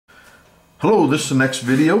Hello, this is the next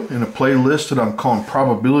video in a playlist that I'm calling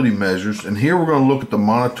probability measures, and here we're going to look at the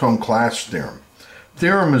monotone class theorem.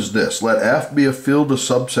 Theorem is this: let F be a field of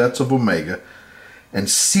subsets of omega and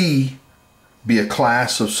C be a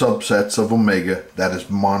class of subsets of omega that is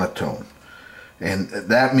monotone. And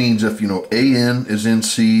that means if AN is in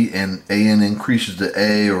C and AN increases to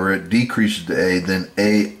A or it decreases to A, then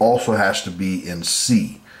A also has to be in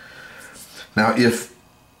C. Now if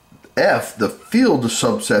F, the field of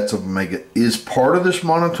subsets of omega, is part of this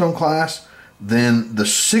monotone class, then the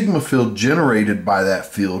sigma field generated by that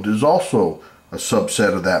field is also a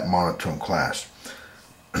subset of that monotone class.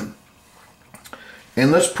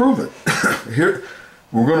 And let's prove it. Here,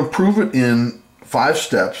 we're going to prove it in 5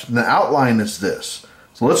 steps. And the outline is this.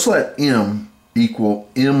 So let's let M equal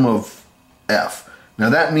M of F. Now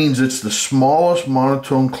that means it's the smallest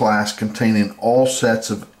monotone class containing all sets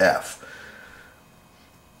of F.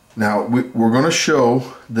 Now we're going to show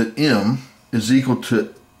that M is equal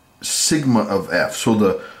to sigma of F. So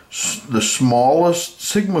the smallest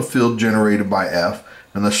sigma field generated by F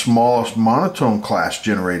and the smallest monotone class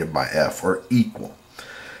generated by F are equal.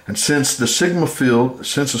 And since a sigma field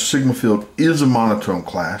is a monotone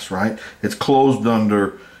class, right? It's closed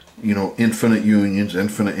under, infinite unions,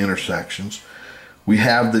 infinite intersections. We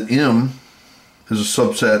have that M is a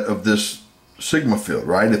subset of this sigma field,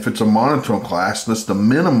 right? If it's a monotone class, that's the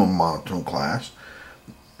minimum monotone class.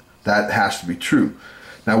 That has to be true.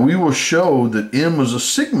 Now we will show that M is a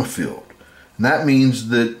sigma field, and that means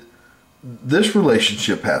that this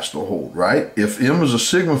relationship has to hold, right? If M is a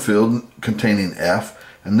sigma field containing F,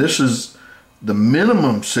 and this is the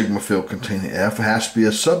minimum sigma field containing F, it has to be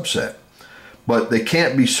a subset. But they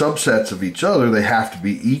can't be subsets of each other, they have to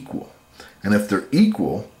be equal. And if they're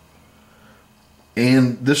equal,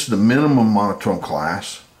 and this is the minimum monotone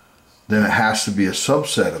class, then it has to be a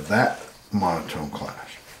subset of that monotone class.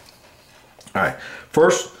 All right,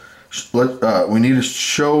 first we need to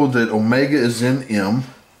show that omega is in M,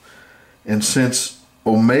 and since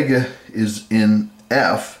omega is in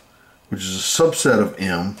F, which is a subset of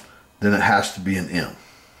M, then it has to be in M.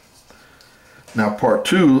 Now part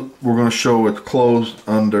 2, we're going to show it's closed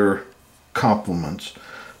under complements.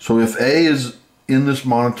 So if A is in this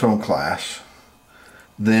monotone class,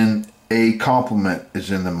 then a complement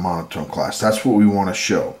is in the monotone class. That's what we want to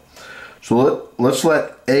show. So let's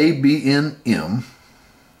let A be in M,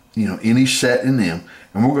 any set in M,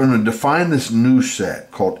 and we're going to define this new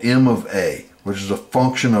set called M of A, which is a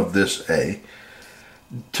function of this A,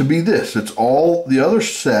 to be this. It's all the other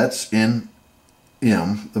sets in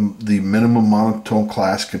M, the minimum monotone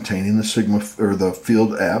class containing the sigma or the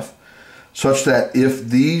field F, such that if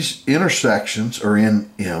these intersections are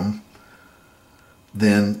in M,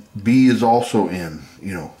 then B is also in,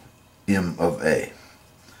 M of A.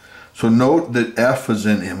 So note that F is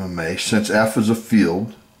in M of A, since F is a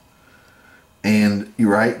field, and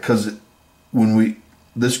you're right, because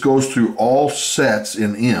this goes through all sets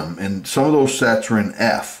in M, and some of those sets are in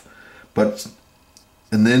F,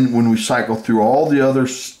 and then when we cycle through all the other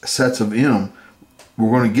sets of M,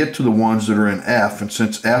 we're going to get to the ones that are in F, and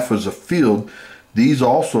since F is a field, these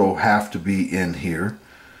also have to be in here,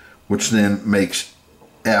 which then makes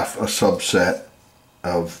F a subset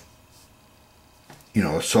of,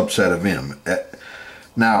 M.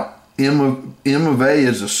 Now, M of A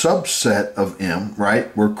is a subset of M,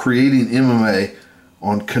 right? We're creating M of A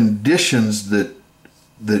on conditions that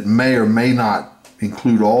may or may not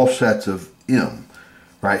include all sets of M,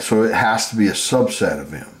 right? So it has to be a subset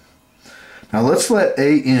of M. Now let's let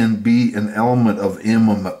AN be an element of M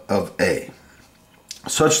of A,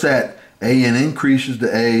 such that AN increases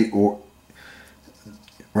to A,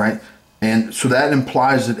 right? And so that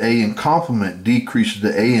implies that A in complement decreases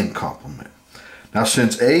to A in complement. Now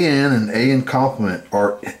since AN and A in complement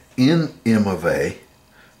are in M of A,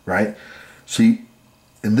 right? See,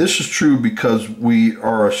 and this is true because we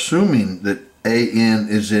are assuming that AN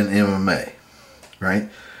is in M of A, right?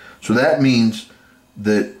 So that means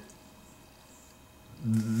that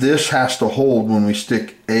this has to hold when we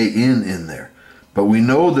stick AN in there. But we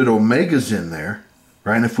know that omega's in there,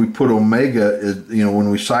 right? And if we put omega, when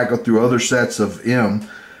we cycle through other sets of M,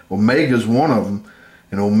 omega is one of them,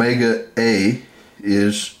 and omega A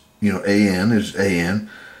is, AN is AN.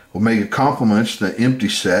 Omega complements the empty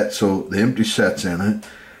set, so the empty set's in it,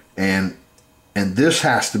 and this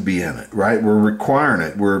has to be in it, right? We're requiring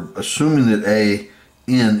it. We're assuming that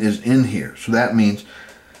AN is in here. So that means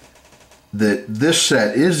that this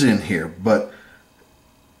set is in here, but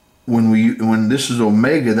when this is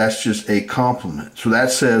omega, that's just a complement. So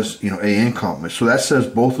that says, AN complement. So that says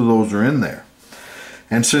both of those are in there.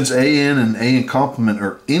 And since AN and AN complement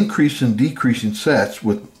are increasing and decreasing sets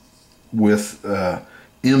with with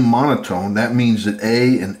M monotone, that means that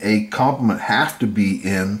A and A complement have to be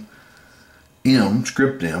in M,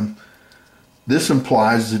 script M. This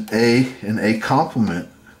implies that A and A complement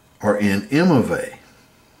are in M of A.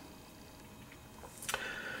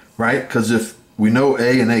 Right? Because if we know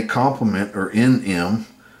A and A complement are in M,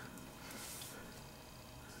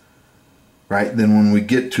 right, then when we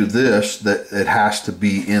get to this, that it has to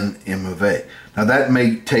be in M of A. Now that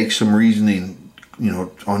may take some reasoning,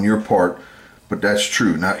 on your part, but that's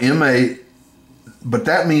true. Now but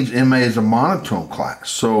that means MA is a monotone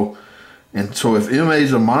class. So if MA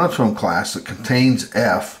is a monotone class that contains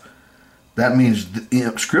F, that means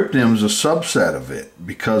script M is a subset of it,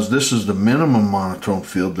 because this is the minimum monotone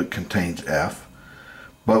field that contains F.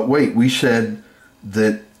 But wait, we said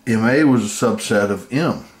that MA was a subset of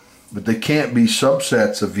M, but they can't be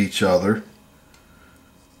subsets of each other.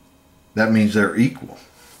 That means they're equal.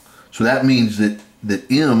 So that means that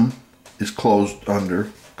M is closed under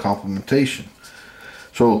complementation.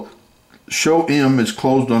 So show M is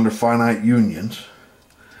closed under finite unions.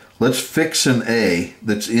 Let's fix an A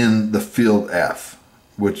that's in the field F,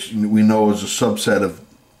 which we know is a subset of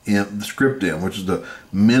the script M, which is the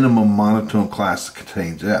minimum monotone class that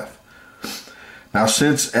contains F. Now,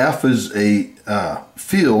 since F is a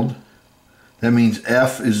field, that means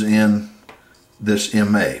F is in this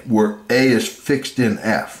MA, where A is fixed in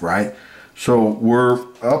F, right? So we're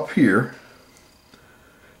up here,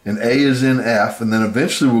 and A is in F, and then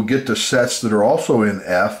eventually we'll get to sets that are also in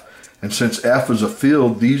F. And since F is a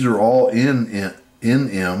field, these are all in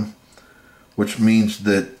M, which means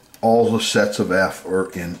that all the sets of F are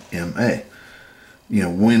in MA.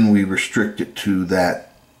 When we restrict it to that,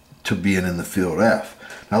 to being in the field F.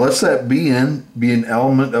 Now let's let Bn be an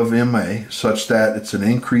element of MA such that it's an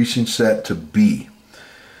increasing set to B.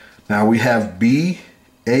 Now we have B,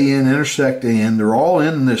 AN intersect AN. They're all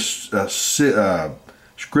in this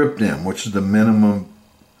script M, which is the minimum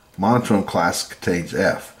monotone class that contains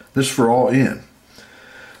F. This is for all N.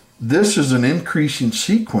 This is an increasing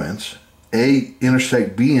sequence. A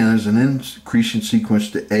intersect Bn is an increasing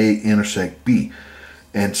sequence to A intersect B.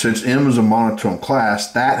 And since M is a monotone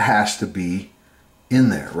class, that has to be in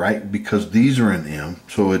there, right? Because these are in M,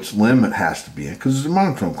 so its limit has to be in, because it's a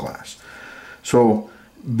monotone class. So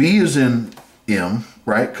B is in M,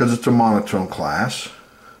 right? Because it's a monotone class.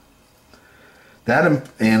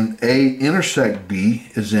 And A intersect B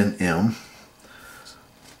is in M.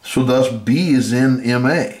 So thus B is in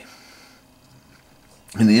MA.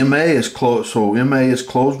 And MA is closed, so MA is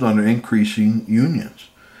closed under increasing unions.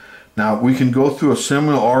 Now we can go through a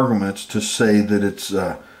similar arguments to say that it's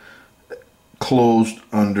closed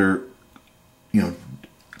under,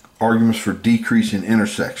 arguments for decreasing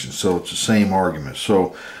intersections. So it's the same argument.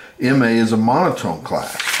 So MA is a monotone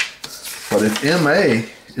class. But if MA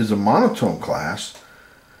is a monotone class,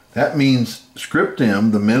 that means script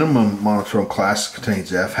M, the minimum monotone class that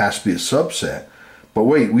contains F, has to be a subset. But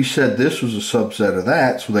wait, we said this was a subset of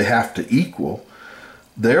that, so they have to equal.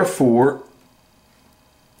 Therefore,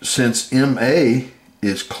 since MA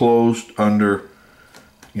is closed under,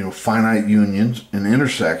 finite unions and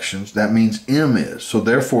intersections, that means M is. So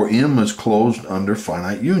therefore, M is closed under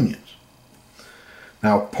finite unions.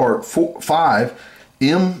 Now, part 5,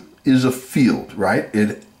 M is a field, right?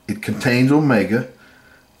 It contains omega.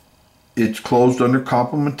 It's closed under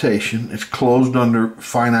complementation. It's closed under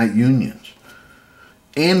finite unions.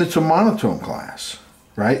 And it's a monotone class,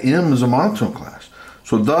 right? M is a monotone class.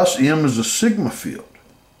 So thus, M is a sigma field.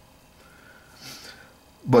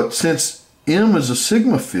 But since M is a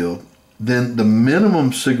sigma field, then the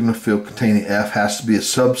minimum sigma field containing F has to be a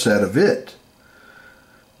subset of it.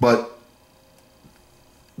 But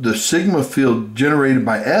the sigma field generated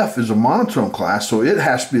by F is a monotone class, so it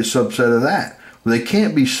has to be a subset of that. They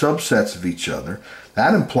can't be subsets of each other.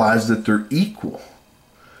 That implies that they're equal.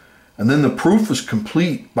 And then the proof is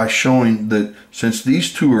complete by showing that since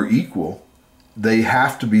these two are equal, they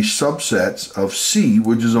have to be subsets of C,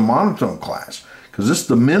 which is a monotone class, because this is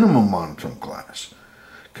the minimum monotone class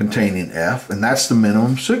containing F, and that's the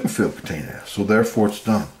minimum sigma field containing F. So therefore it's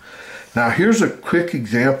done. Now here's a quick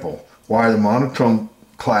example why the monotone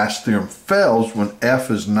class theorem fails when F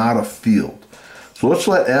is not a field. So let's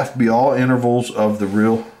let F be all intervals of the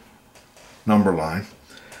real number line.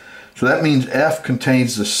 So that means F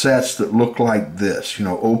contains the sets that look like this,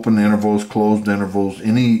 open intervals, closed intervals,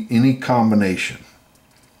 any combination.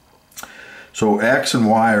 So X and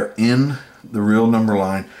Y are in the real number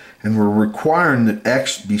line, and we're requiring that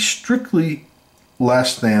X be strictly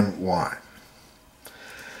less than Y.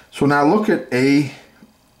 So now look at the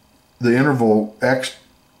interval X,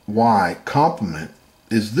 Y complement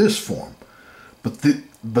is this form. But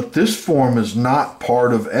but this form is not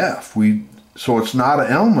part of F. So it's not an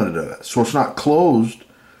element of it. So it's not closed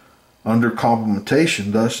under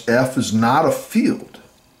complementation. Thus, F is not a field.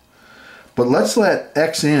 But let's let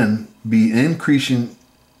Xn be increasing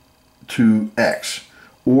to X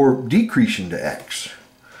or decreasing to X.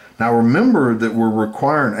 Now remember that we're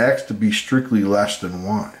requiring X to be strictly less than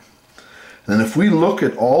Y. And if we look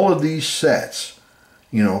at all of these sets,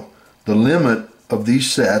 you know, the limit of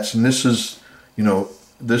these sets, and this is, you know,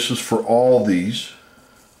 this is for all these.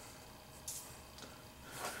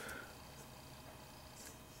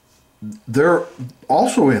 They're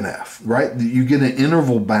also in F, right? You get an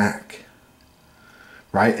interval back,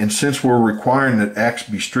 right? And since we're requiring that X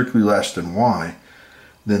be strictly less than Y,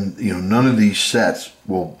 then, you know, none of these sets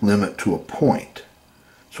will limit to a point.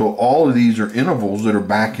 So all of these are intervals that are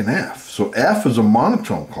back in F. So F is a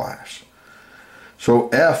monotone class. So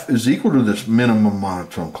F is equal to this minimum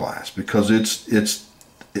monotone class because it's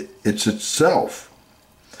itself.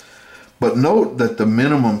 But note that the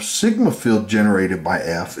minimum sigma field generated by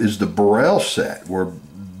F is the Borel set, where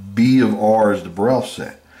B of R is the Borel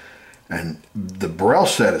set. And the Borel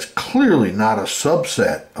set is clearly not a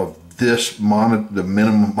subset of this the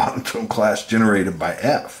minimum monotone class generated by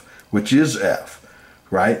F, which is F,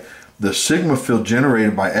 right? The sigma field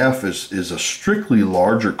generated by F is a strictly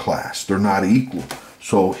larger class. They're not equal.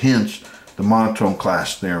 So hence, the monotone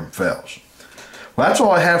class theorem fails. Well, that's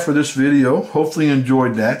all I have for this video. Hopefully you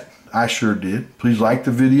enjoyed that. I sure did. Please like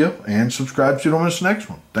the video and subscribe so you don't miss the next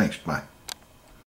one. Thanks. Bye.